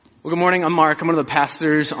Well, good morning. I'm Mark. I'm one of the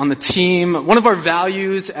pastors on the team. One of our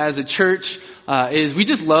values as a church is we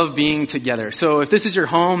just love being together. So if this is your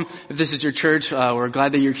home, if this is your church, we're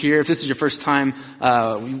glad that you're here. If this is your first time,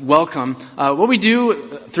 welcome. What we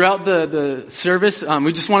do throughout the service,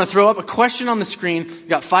 we just want to throw up a question on the screen. We've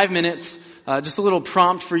got 5 minutes. Just a little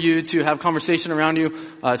prompt for you to have conversation around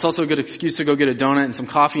you. It's also a good excuse to go get a donut and some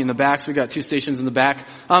coffee in the back. So we got 2 stations in the back.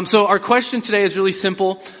 So our question today is really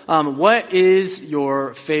simple. What is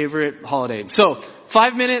your favorite holiday? So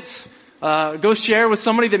 5 minutes. Go share with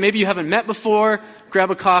somebody that maybe you haven't met before.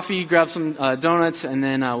 Grab a coffee, grab some donuts, and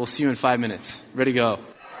then we'll see you in 5 minutes. Ready, go.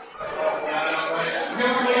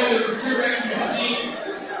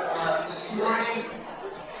 This morning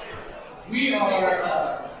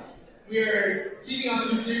we are kicking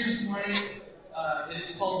off a new series this morning. It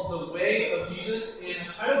is called The Way of Jesus, and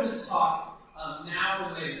I've titled this talk, Now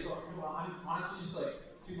or Later. So I'm honestly just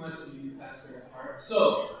too much of you, Pastor, at heart.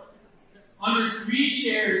 So, under 3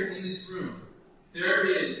 chairs in this room, there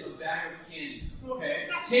is a bag of candy. Okay?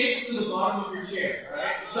 Taped to the bottom of your chair,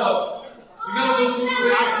 alright? So, we're going to go through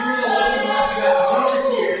the lovely ones. We got one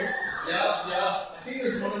over here. Yeah. I think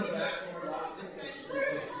there's one in the back somewhere.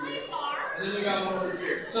 And then we got one over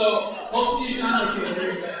here. So, hopefully you found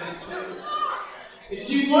if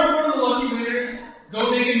you weren't one of the lucky winners, go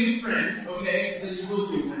make a new friend, okay? So you will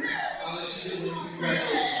be a winner.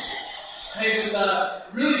 Congratulations. Hey, but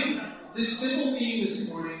really, this simple theme this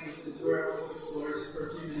morning is where I want to explore just for a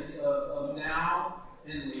few minutes of now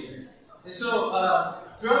and later. And so,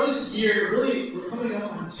 throughout this year, really, we're coming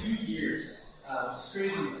up on 2 years,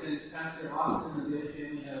 straight since Pastor Austin and the other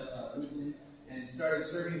family have moved in and started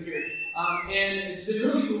serving here. And it's been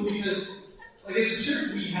really cool because, as a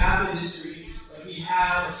church, we have a history, we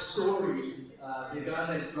have a story that God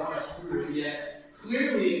has brought us through. And yet,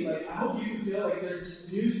 clearly, I hope you feel like there's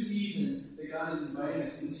this new season that God is inviting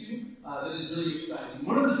us into that is really exciting.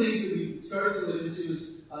 One of the things that we started to live into is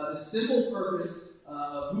the simple purpose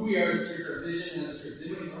of who we are as a church, our vision as a church.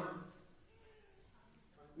 Anybody know?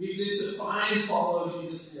 We exist to find and follow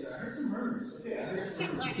Jesus together. I heard some murmurs. Okay, I heard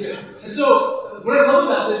some murmurs. Good. And so, what I love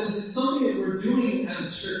about this is it's something that we're doing as a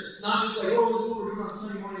church. It's not just this is what we're doing on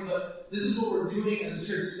Sunday morning, but this is what we're doing as a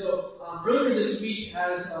church. So, earlier this week,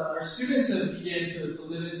 as our students have began to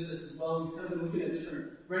live into this as well, we've kind of been looking at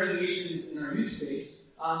different renovations in our youth space.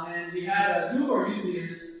 And we had 2 of our youth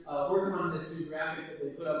leaders working on this new graphic that they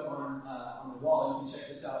put up on the wall. You can check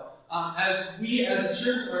this out. As we as a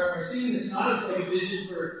church are seeing this not as a vision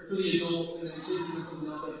for the adults and the kids and something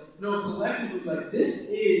else. No, collectively, this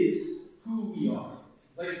is who we are.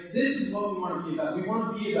 This is what we want to be about. We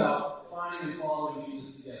want to be about finding and following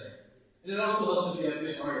Jesus together. And it also helps if you have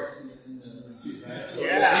good artists in the room too, right? So,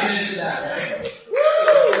 yeah. Amen to that, right?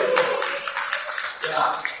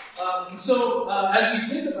 Yeah. So, as we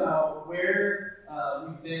think about where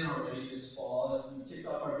we've been already this fall, as we kicked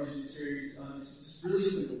off our vision series, it's just really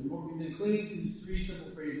simple. We've been clinging to these 3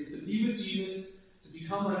 simple phrases: to be with Jesus, to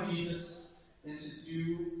become like Jesus, and to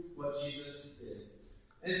do what Jesus did.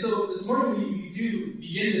 And so this morning we do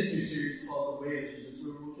begin this new series called The Way of Jesus,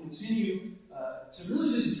 where we'll continue to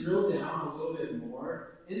really just drill down a little bit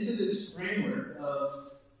more into this framework of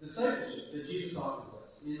discipleship that Jesus offers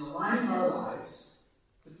us in aligning our lives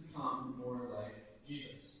to become more like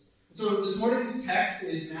Jesus. So this morning's text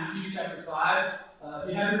is Matthew chapter 5. If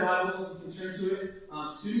you have your Bibles, you can turn to it.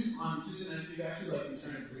 Students on Tuesday nights, we've actually been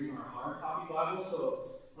trying to bring our hard copy Bible,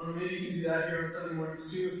 so maybe you can do that here on Sunday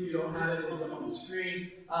mornings too. If you don't have it, it'll be on the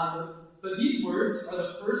screen. But these words are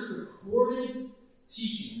the first recorded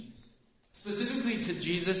teachings specifically to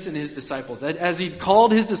Jesus and his disciples. As he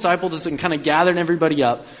called his disciples and kind of gathered everybody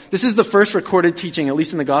up, this is the first recorded teaching, at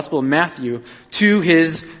least in the Gospel of Matthew, to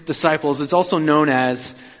his disciples. It's also known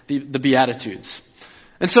as the Beatitudes.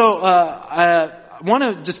 And so I want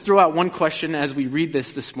to just throw out one question as we read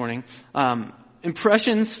this morning.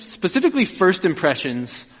 Impressions, specifically first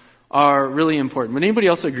impressions, are really important. Would anybody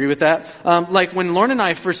else agree with that? When Lauren and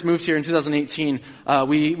I first moved here in 2018,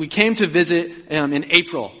 we came to visit in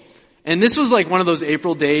April. And this was one of those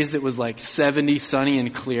April days that was 70, sunny,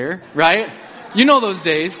 and clear, right? You know those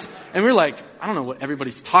days. And we're I don't know what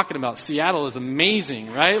everybody's talking about. Seattle is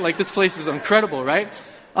amazing, right? This place is incredible, right?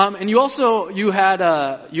 And you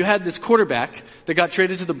had this quarterback that got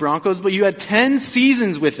traded to the Broncos, but you had 10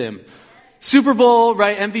 seasons with him. Super Bowl,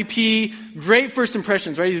 right? MVP, great first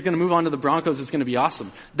impressions, right? He's going to move on to the Broncos. It's going to be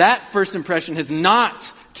awesome. That first impression has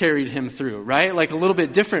not carried him through, right? A little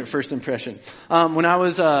bit different first impression. When I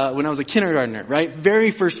was a kindergartner, right? Very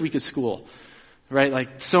first week of school,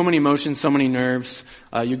 right? So many emotions, so many nerves.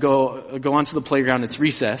 You go onto the playground. It's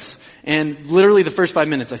recess, and literally the first 5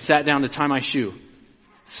 minutes, I sat down to tie my shoe.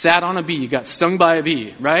 sat on a bee, got stung by a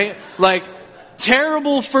bee, right? Like,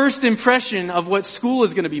 terrible first impression of what school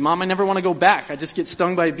is going to be. Mom, I never want to go back. I just get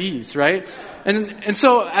stung by bees, right? And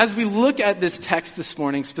so as we look at this text this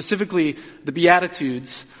morning, specifically the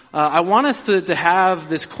Beatitudes, I want us to have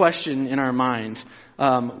this question in our mind.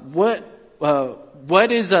 What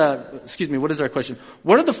is our question?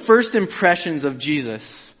 What are the first impressions of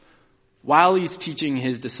Jesus while he's teaching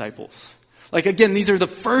his disciples? Like, again, these are the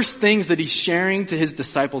first things that he's sharing to his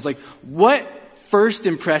disciples. Like, what first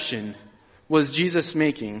impression was Jesus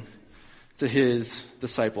making to his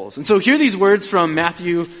disciples? And so hear these words from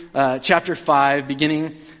Matthew chapter 5,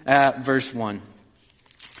 beginning at verse 1.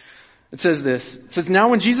 It says this. It says, "Now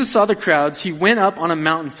when Jesus saw the crowds, he went up on a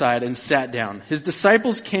mountainside and sat down. His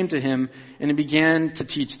disciples came to him, and he began to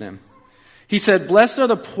teach them. He said, 'Blessed are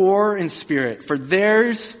the poor in spirit, for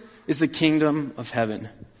theirs is the kingdom of heaven.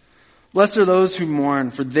 Blessed are those who mourn,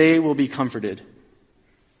 for they will be comforted.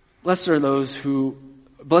 Blessed are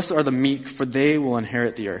the meek, for they will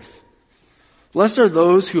inherit the earth. Blessed are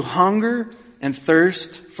those who hunger and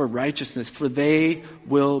thirst for righteousness, for they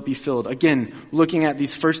will be filled.'" Again, looking at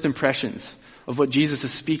these first impressions of what Jesus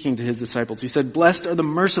is speaking to his disciples. He said, "Blessed are the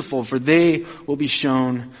merciful, for they will be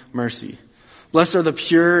shown mercy. Blessed are the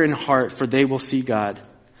pure in heart, for they will see God.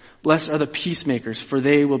 Blessed are the peacemakers, for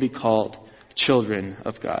they will be called children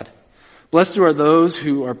of God. Blessed are those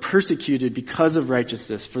who are persecuted because of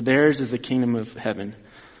righteousness, for theirs is the kingdom of heaven.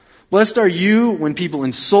 Blessed are you when people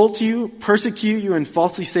insult you, persecute you, and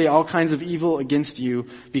falsely say all kinds of evil against you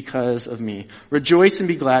because of me. Rejoice and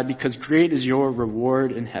be glad, because great is your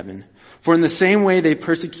reward in heaven. For in the same way they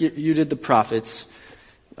persecuted the prophets,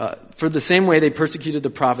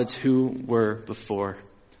 who were before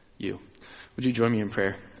you." Would you join me in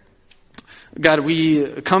prayer? God,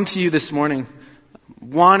 we come to you this morning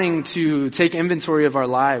wanting to take inventory of our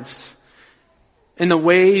lives in the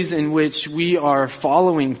ways in which we are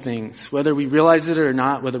following things, whether we realize it or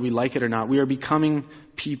not, whether we like it or not. We are becoming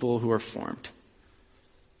people who are formed.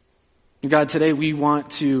 God, today we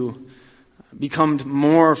want to become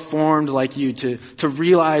more formed like you, to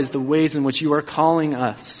realize the ways in which you are calling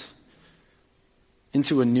us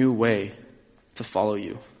into a new way to follow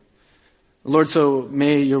you. Lord, so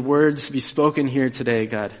may your words be spoken here today,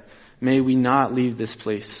 God. May we not leave this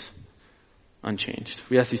place unchanged.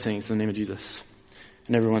 We ask these things in the name of Jesus.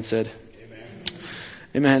 And everyone said,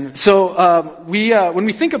 Amen. So when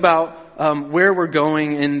we think about where we're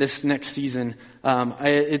going in this next season,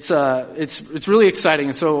 it's really exciting.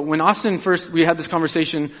 And so when Austin we had this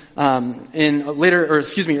conversation earlier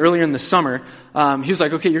in the summer, he was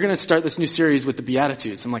like, "Okay, you're going to start this new series with the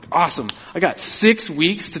Beatitudes." I'm like, "Awesome! I got 6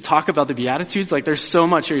 weeks to talk about the Beatitudes. Like, there's so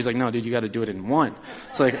much here." He's like, "No, dude, you got to do it in one."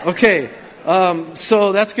 It's like, okay.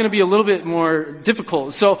 So that's going to be a little bit more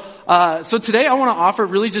difficult. So today I want to offer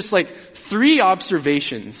really just like 3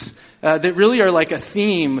 observations that really are like a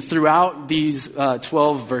theme throughout these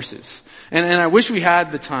 12 verses. And I wish we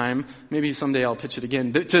had the time, maybe someday I'll pitch it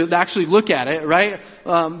again, to actually look at it, right?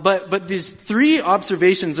 But these 3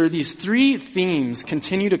 observations, or these 3 themes,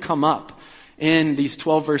 continue to come up in these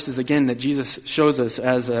 12 verses again that Jesus shows us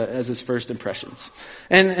as his first impressions.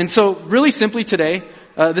 And so really simply today,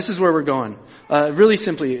 this is where we're going. Really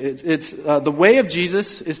simply, it's the way of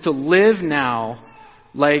Jesus is to live now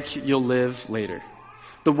like you'll live later.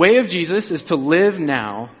 The way of Jesus is to live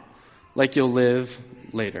now like you'll live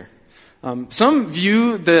later. Some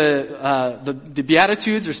view the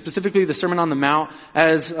Beatitudes, or specifically the Sermon on the Mount,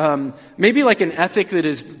 as maybe like an ethic that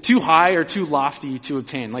is too high or too lofty to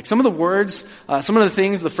obtain. Like some of the words, some of the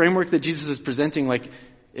things, the framework that Jesus is presenting, like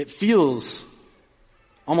it feels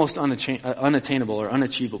almost unattainable or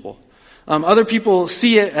unachievable. Other people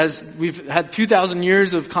see it as, we've had 2,000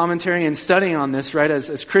 years of commentary and studying on this, right,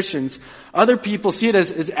 as Christians. Other people see it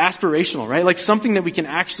as aspirational, right? Like something that we can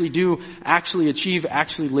actually do, actually achieve,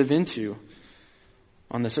 actually live into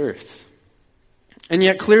on this earth. And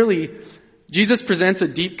yet clearly, Jesus presents a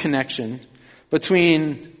deep connection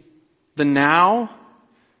between the now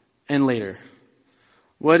and later.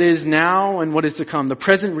 What is now and what is to come. The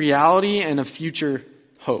present reality and a future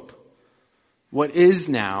hope. What is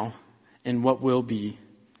now and what will be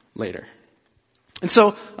later. And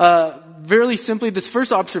so, very simply, this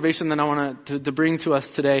first observation that I want to bring to us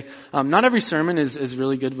today, not every sermon is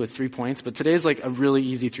really good with 3 points, but today is like a really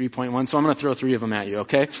easy 3-point one, so I'm going to throw 3 of them at you,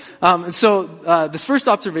 okay? This first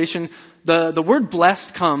observation, the word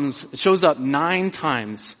blessed shows up 9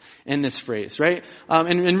 times in this phrase, right?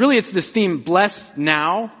 And really it's this theme, blessed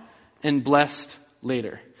now and blessed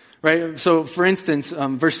later. Right? So, for instance,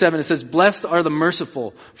 verse 7, it says, "Blessed are the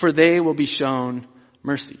merciful, for they will be shown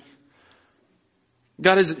mercy."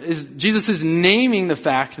 Jesus is naming the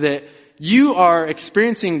fact that you are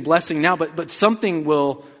experiencing blessing now, but something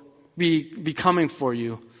will be coming for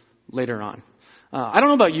you later on. I don't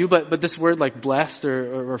know about you, but this word like blessed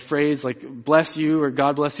or phrase like bless you or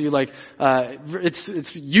God bless you, like,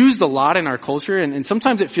 it's used a lot in our culture and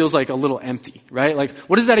sometimes it feels like a little empty, right? Like,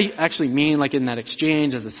 what does that actually mean, like in that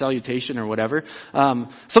exchange as a salutation or whatever?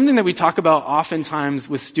 Something that we talk about oftentimes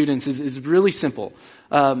with students is really simple.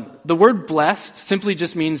 The word blessed simply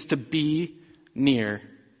just means to be near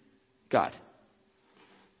God.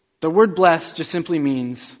 The word blessed just simply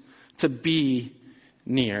means to be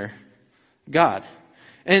near God.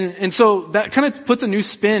 And so that kind of puts a new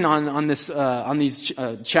spin on these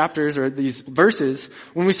chapters or these verses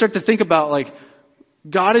when we start to think about like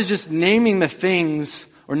God is just naming the things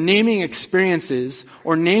or naming experiences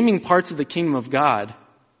or naming parts of the kingdom of God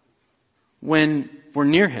when we're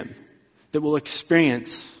near Him that will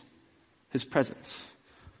experience His presence.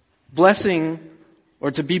 Blessing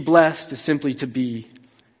or to be blessed is simply to be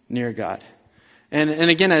near God. And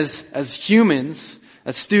again, as humans,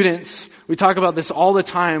 as students, we talk about this all the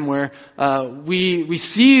time where we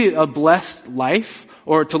see a blessed life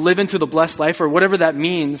or to live into the blessed life or whatever that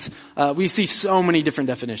means. We see so many different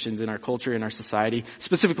definitions in our culture, in our society,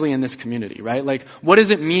 specifically in this community, right? Like, what does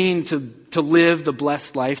it mean to live the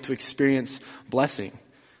blessed life, to experience blessing?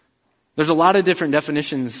 There's a lot of different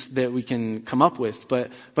definitions that we can come up with,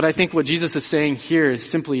 but I think what Jesus is saying here is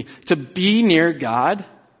simply to be near God,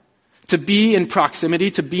 to be in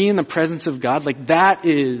proximity, to be in the presence of God, like that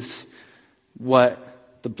is what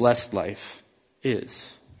the blessed life is.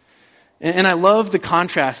 And I love the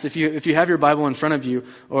contrast. If you have your Bible in front of you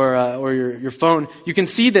or your phone, you can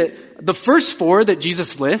see that the first four that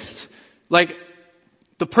Jesus lists, like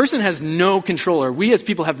the person has no control, or we as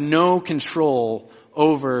people have no control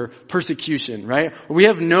over persecution, right? We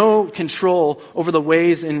have no control over the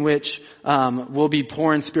ways in which we'll be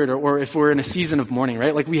poor in spirit or if we're in a season of mourning,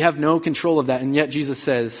 right? Like we have no control of that, and yet Jesus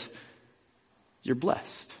says, you're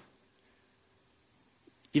blessed.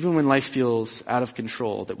 Even when life feels out of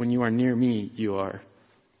control, that when you are near me, you are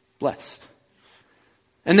blessed.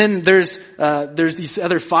 And then there's these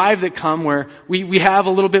other five that come where we have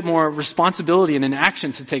a little bit more responsibility and an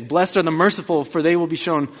action to take. Blessed are the merciful, for they will be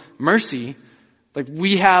shown mercy. Like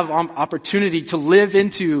we have opportunity to live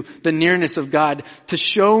into the nearness of God, to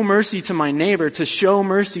show mercy to my neighbor, to show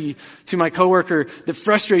mercy to my coworker that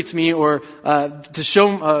frustrates me, or to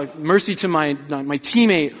show mercy to my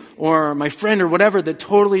teammate or my friend or whatever that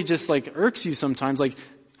totally just like irks you sometimes. Like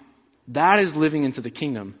that is living into the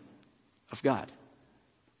kingdom of God,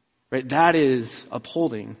 right? That is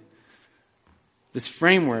upholding this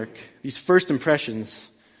framework, these first impressions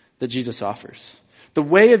that Jesus offers. The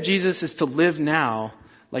way of Jesus is to live now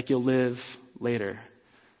like you'll live later.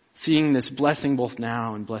 Seeing this blessing both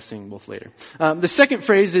now and blessing both later. The second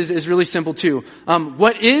phrase is really simple too.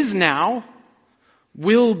 What is now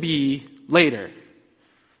will be later.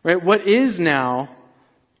 Right? What is now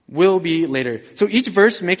will be later. So each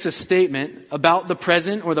verse makes a statement about the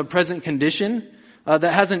present or the present condition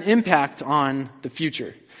that has an impact on the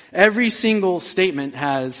future. Every single statement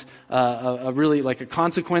has a really like a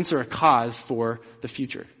consequence or a cause for the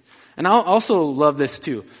future. And I also love this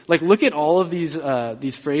too. Like look at all of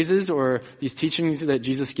these phrases or these teachings that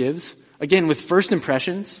Jesus gives. Again, with first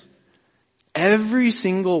impressions, every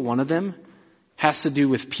single one of them has to do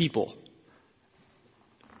with people.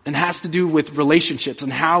 And has to do with relationships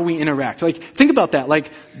and how we interact. Like, think about that.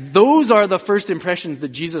 Like, those are the first impressions that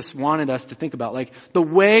Jesus wanted us to think about. Like, the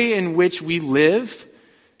way in which we live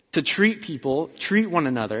to treat people, treat one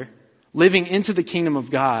another, living into the kingdom of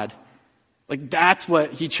God. Like, that's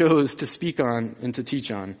what He chose to speak on and to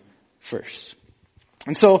teach on first.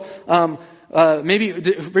 And so, maybe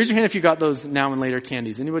raise your hand if you got those now and later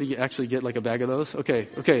candies. Anybody actually get like a bag of those?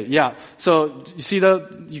 Okay, yeah. So you see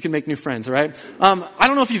you can make new friends, all right? I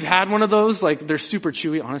don't know if you've had one of those. Like they're super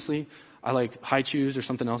chewy, honestly. I like High Chews or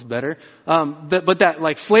something else better. But that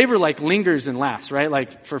like flavor like lingers and lasts, right?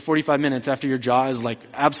 Like for 45 minutes after your jaw is like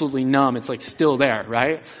absolutely numb, it's like still there,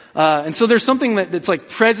 right? And so there's something that's like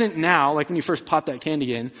present now, like when you first pop that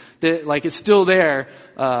candy in, that like it's still there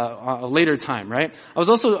a later time, right? I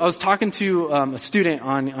was talking to a student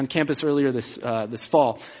on campus earlier this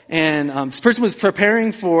fall, and this person was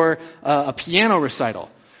preparing for a piano recital.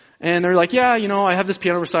 And they're like, yeah, I have this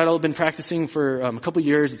piano recital. I've been practicing for a couple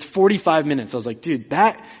years. It's 45 minutes. I was like, dude,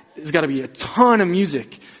 that has got to be a ton of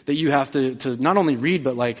music that you have to not only read,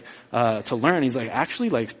 but like to learn. He's like, actually,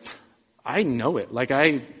 like, I know it. Like,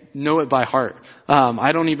 I know it by heart.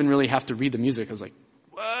 I don't even really have to read the music. I was like,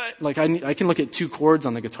 what? I can look at 2 chords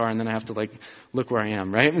on the guitar and then I have to like look where I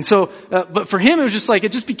am, right? And so, but for him, it was just like,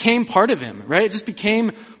 it just became part of him, right? It just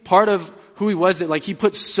became part of who he was, that like he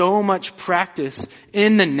put so much practice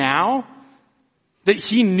in the now that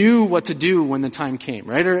he knew what to do when the time came,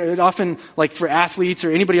 right? Or it often, like for athletes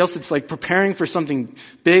or anybody else that's like preparing for something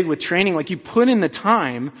big with training, like you put in the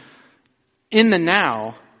time in the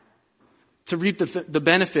now to reap the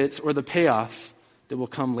benefits or the payoff that will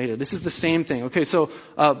come later. This is the same thing. Okay, so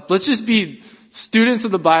let's just be students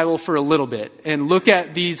of the Bible for a little bit and look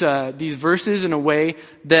at these verses in a way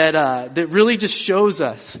that really just shows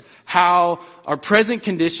us how our present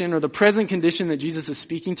condition, or the present condition that Jesus is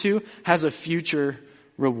speaking to, has a future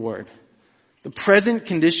reward. The present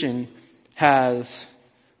condition has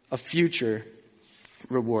a future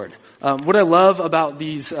reward. What I love about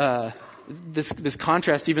this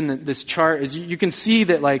contrast, even this chart, is you can see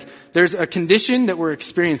that like there's a condition that we're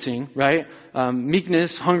experiencing, right?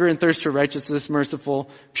 Meekness, hunger and thirst for righteousness, merciful,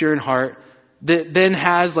 pure in heart, that then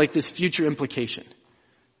has like this future implication.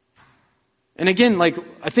 And again, like,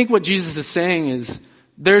 I think what Jesus is saying is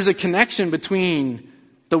there's a connection between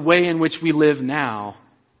the way in which we live now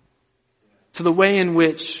to the way in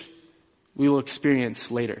which we will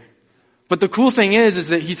experience later. But the cool thing is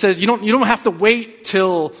that he says you don't have to wait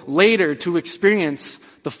till later to experience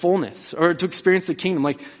the fullness or to experience the kingdom.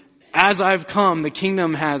 Like, as I've come, the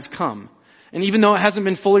kingdom has come. And even though it hasn't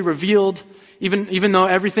been fully revealed, even though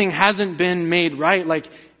everything hasn't been made right, like,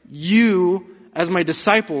 you, as my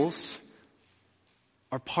disciples,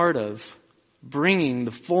 are part of bringing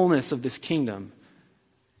the fullness of this kingdom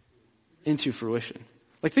into fruition.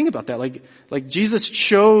 Like, think about that. Like Jesus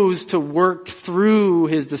chose to work through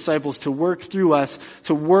his disciples, to work through us,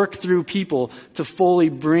 to work through people, to fully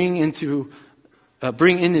bring in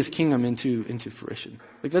his kingdom into fruition.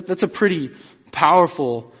 Like, that's a pretty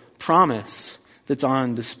powerful promise that's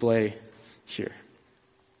on display here.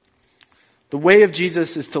 The way of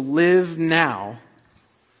Jesus is to live now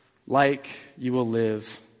like you will live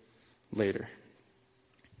later.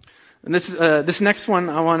 And this next one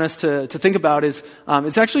I want us to think about is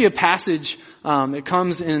it's actually a passage. It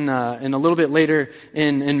comes in a little bit later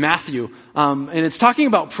in Matthew, and it's talking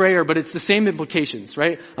about prayer, but it's the same implications,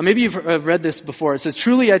 right? Maybe you've read this before. It says,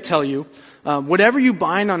 "Truly I tell you, whatever you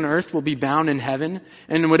bind on earth will be bound in heaven,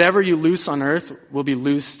 and whatever you loose on earth will be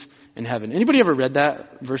loosed in heaven." Anybody ever read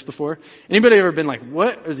that verse before? Anybody ever been like,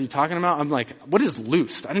 what is he talking about? I'm like, what is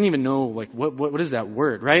loosed? I didn't even know, like, what is that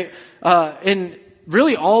word, right? And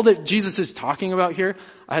really all that Jesus is talking about here,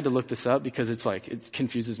 I had to look this up because it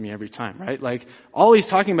confuses me every time, right? Like, all he's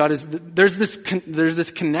talking about is there's this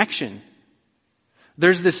connection.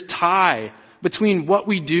 There's this tie between what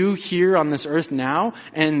we do here on this earth now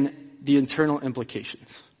and the eternal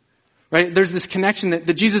implications. Right? There's this connection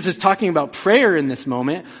that Jesus is talking about prayer in this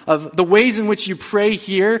moment, of the ways in which you pray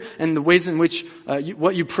here and the ways in which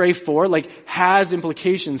what you pray for, like, has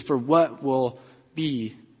implications for what will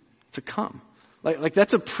be to come. Like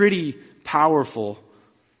that's a pretty powerful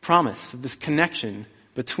promise of this connection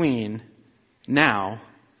between now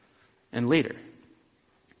and later.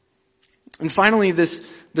 And finally, this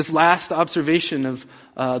last observation of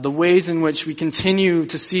the ways in which we continue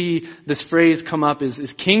to see this phrase come up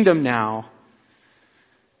is kingdom now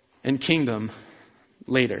and kingdom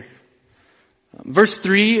later. Verse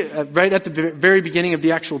 3, right at the very beginning of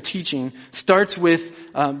the actual teaching, starts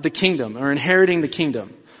with the kingdom, or inheriting the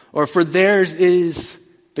kingdom, or for theirs is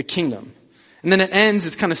the kingdom. And then it ends,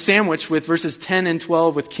 it's kind of sandwiched with verses 10 and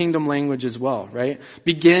 12 with kingdom language as well, right?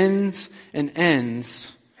 Begins and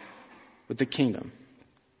ends with the kingdom.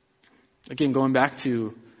 Again, going back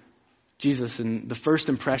to Jesus and the first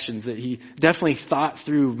impressions that he definitely thought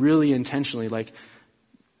through really intentionally. Like,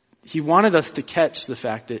 he wanted us to catch the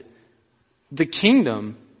fact that the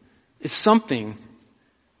kingdom is something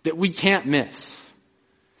that we can't miss.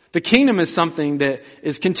 The kingdom is something that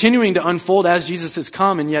is continuing to unfold as Jesus has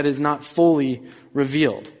come and yet is not fully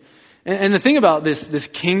revealed. And the thing about this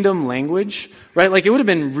kingdom language, right? Like, it would have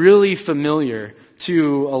been really familiar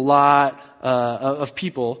to a lot of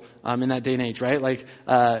people in that day and age, right? Like,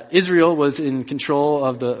 Israel was in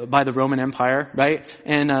control by the Roman Empire, right?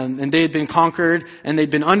 And they had been conquered and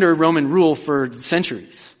they'd been under Roman rule for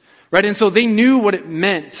centuries, right? And so they knew what it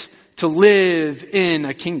meant to live in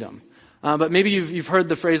a kingdom. But maybe you've heard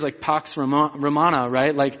the phrase like Pax Romana,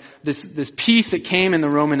 right? Like this peace that came in the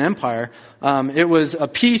Roman Empire. It was a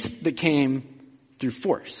peace that came through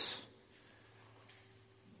force.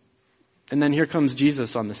 And then here comes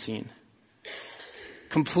Jesus on the scene,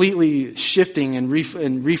 completely shifting and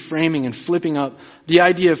reframing and flipping up the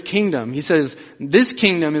idea of kingdom. He says, this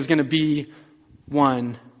kingdom is going to be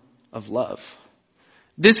one of love.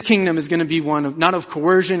 This kingdom is going to be one of, not of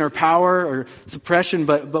coercion or power or suppression,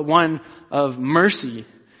 but one of mercy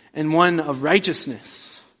and one of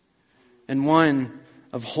righteousness and one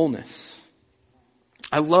of wholeness.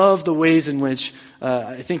 I love the ways in which,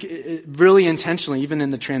 I think really intentionally, even in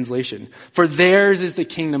the translation, for theirs is the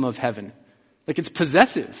kingdom of heaven. Like it's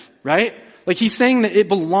possessive, right? Like he's saying that it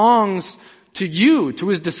belongs to you, to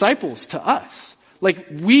his disciples, to us. Like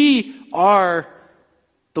we are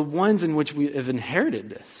the ones in which we have inherited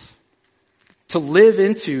this. To live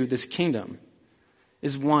into this kingdom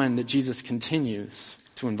is one that Jesus continues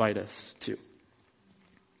to invite us to.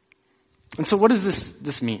 And so what does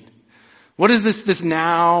this mean? What is this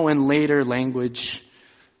now and later language?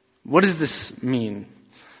 What does this mean?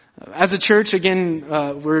 As a church, again,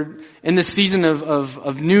 we're in this season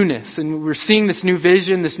of newness, and we're seeing this new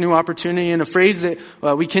vision, this new opportunity, and a phrase that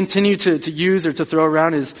we continue to use or to throw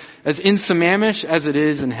around is as in Sammamish as it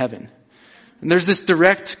is in heaven. And there's this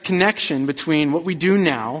direct connection between what we do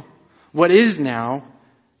now, what is now,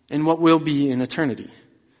 and what will be in eternity.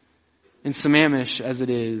 In Sammamish as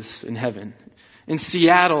it is in heaven. In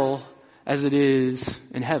Seattle as it is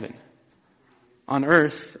in heaven. On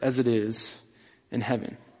earth as it is in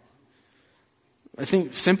heaven. I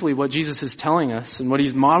think simply what Jesus is telling us and what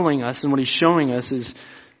he's modeling us and what he's showing us is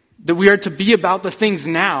that we are to be about the things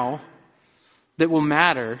now that will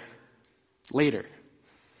matter later.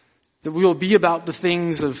 That we will be about the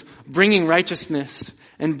things of bringing righteousness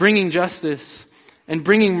and bringing justice and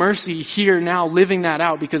bringing mercy here now, living that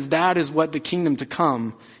out, because that is what the kingdom to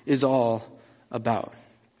come is all about.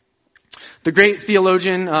 The great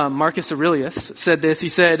theologian Marcus Aurelius said this. He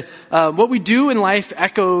said, what we do in life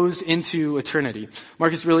echoes into eternity.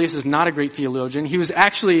 Marcus Aurelius is not a great theologian. He was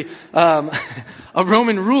actually a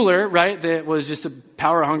Roman ruler, right, that was just a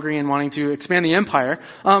power hungry and wanting to expand the empire.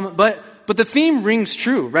 But the theme rings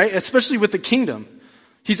true, right, especially with the kingdom.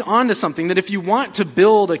 He's on to something that if you want to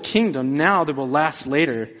build a kingdom now that will last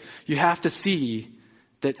later, you have to see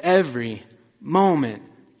that every moment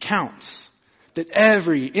counts. That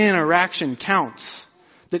every interaction counts.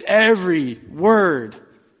 That every word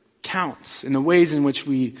counts in the ways in which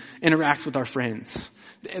we interact with our friends.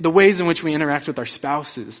 The ways in which we interact with our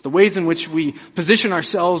spouses. The ways in which we position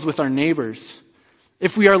ourselves with our neighbors.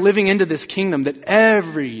 If we are living into this kingdom, that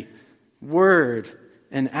every word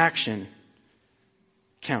and action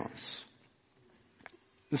counts.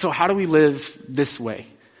 And so how do we live this way?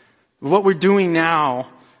 What we're doing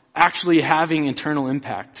now actually having eternal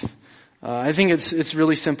impact. I think it's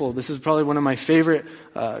really simple. This is probably one of my favorite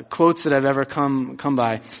quotes that I've ever come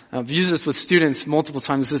by. I've used this with students multiple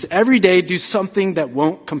times. It says, every day do something that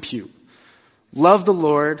won't compute. Love the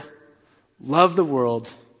Lord, love the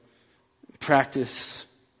world, practice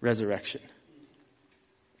resurrection.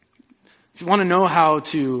 If you want to know how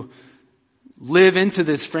to live into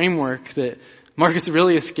this framework that Marcus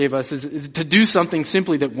Aurelius gave us, is to do something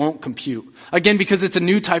simply that won't compute. Again, because it's a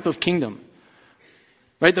new type of kingdom.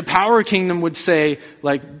 Right? The power kingdom would say,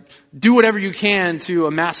 like, do whatever you can to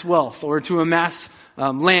amass wealth or to amass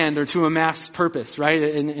land or to amass purpose, right?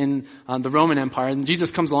 In the Roman Empire. And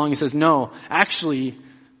Jesus comes along and says, no, actually,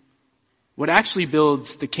 what actually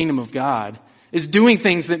builds the kingdom of God is doing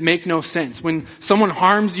things that make no sense. When someone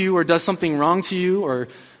harms you or does something wrong to you or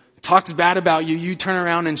talks bad about you, you turn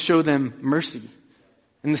around and show them mercy.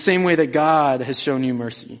 In the same way that God has shown you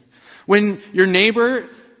mercy. When your neighbor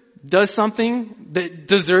does something that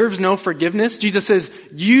deserves no forgiveness, Jesus says,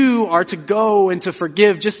 you are to go and to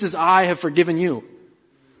forgive just as I have forgiven you.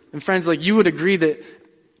 And friends, like you would agree that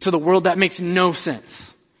to the world that makes no sense.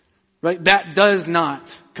 Right? That does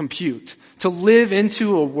not compute. To live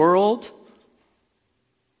into a world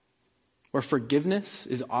where forgiveness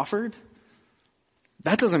is offered,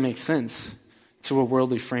 that doesn't make sense to a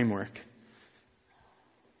worldly framework.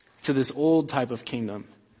 To this old type of kingdom.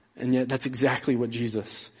 And yet that's exactly what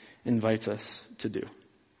Jesus invites us to do.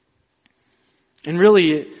 And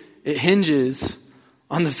really, it hinges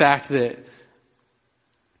on the fact that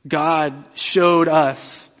God showed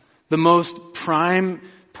us the most prime,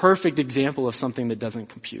 perfect example of something that doesn't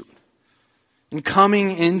compute. And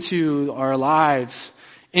coming into our lives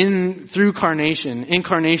through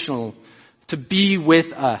incarnational, to be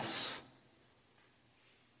with us.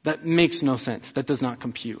 That makes no sense. That does not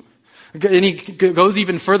compute. And he goes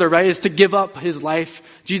even further, right? Is to give up his life.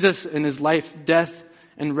 Jesus and his life, death,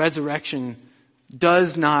 and resurrection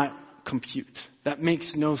does not compute. That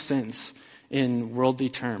makes no sense in worldly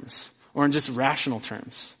terms or in just rational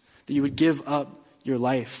terms. That you would give up your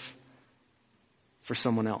life for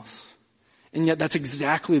someone else. And yet that's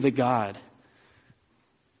exactly the God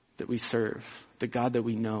that we serve. The God that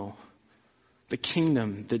we know. The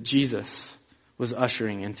kingdom that Jesus was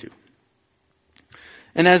ushering into.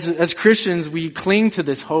 And as Christians, we cling to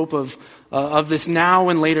this hope of this now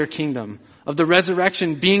and later kingdom, of the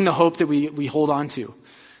resurrection being the hope that we hold on to.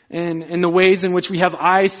 And in the ways in which we have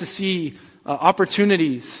eyes to see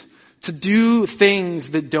opportunities to do things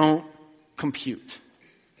that don't compute.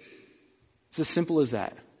 It's as simple as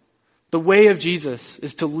that. The way of Jesus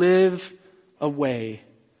is to live a way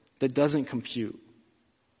that doesn't compute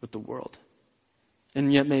with the world,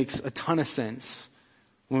 and yet makes a ton of sense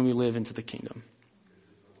when we live into the kingdom.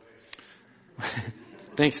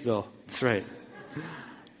 Thanks, Bill. That's right.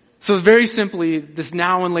 So very simply, this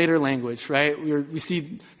now and later language, right? We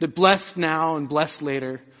see the blessed now and blessed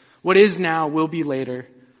later. What is now will be later,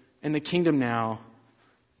 and the kingdom now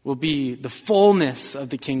will be the fullness of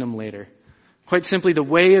the kingdom later. Quite simply, the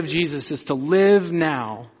way of Jesus is to live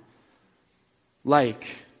now like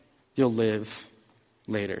you'll live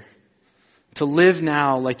later. To live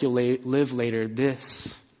now like you'll live later. This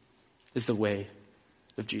is the way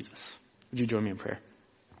of Jesus. Would you join me in prayer?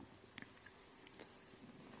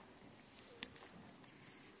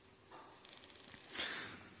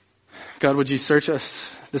 God, would you search us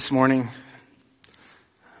this morning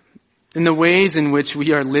in the ways in which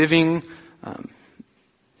we are living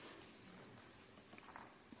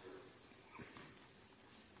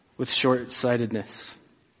with short-sightedness.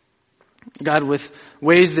 God, with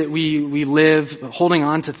ways that we live holding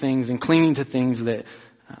on to things and clinging to things that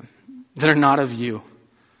are not of you.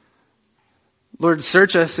 Lord,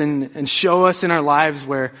 search us and show us in our lives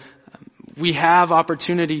where we have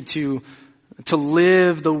opportunity to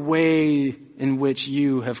live the way in which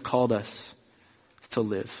you have called us to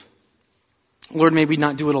live. Lord, may we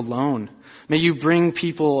not do it alone. May you bring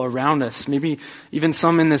people around us, maybe even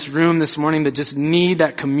some in this room this morning that just need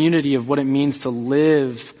that community of what it means to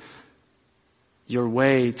live your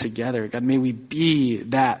way together. God, may we be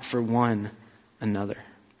that for one another.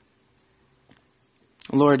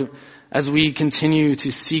 Lord, as we continue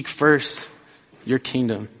to seek first your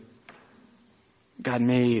kingdom, God,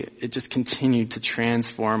 may it just continue to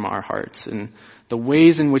transform our hearts, and the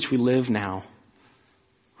ways in which we live now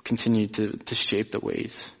continue to shape the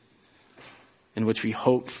ways in which we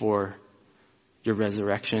hope for your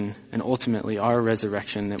resurrection and ultimately our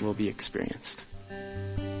resurrection that will be experienced.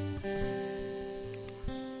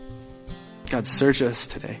 God, search us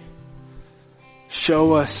today.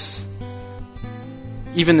 Show us,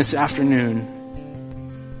 even this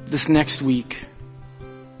afternoon, this next week,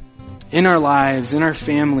 in our lives, in our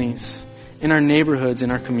families, in our neighborhoods, in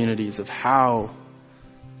our communities, of how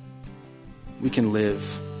we can live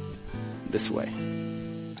this way.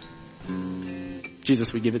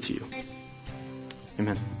 Jesus, we give it to you.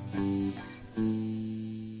 Amen.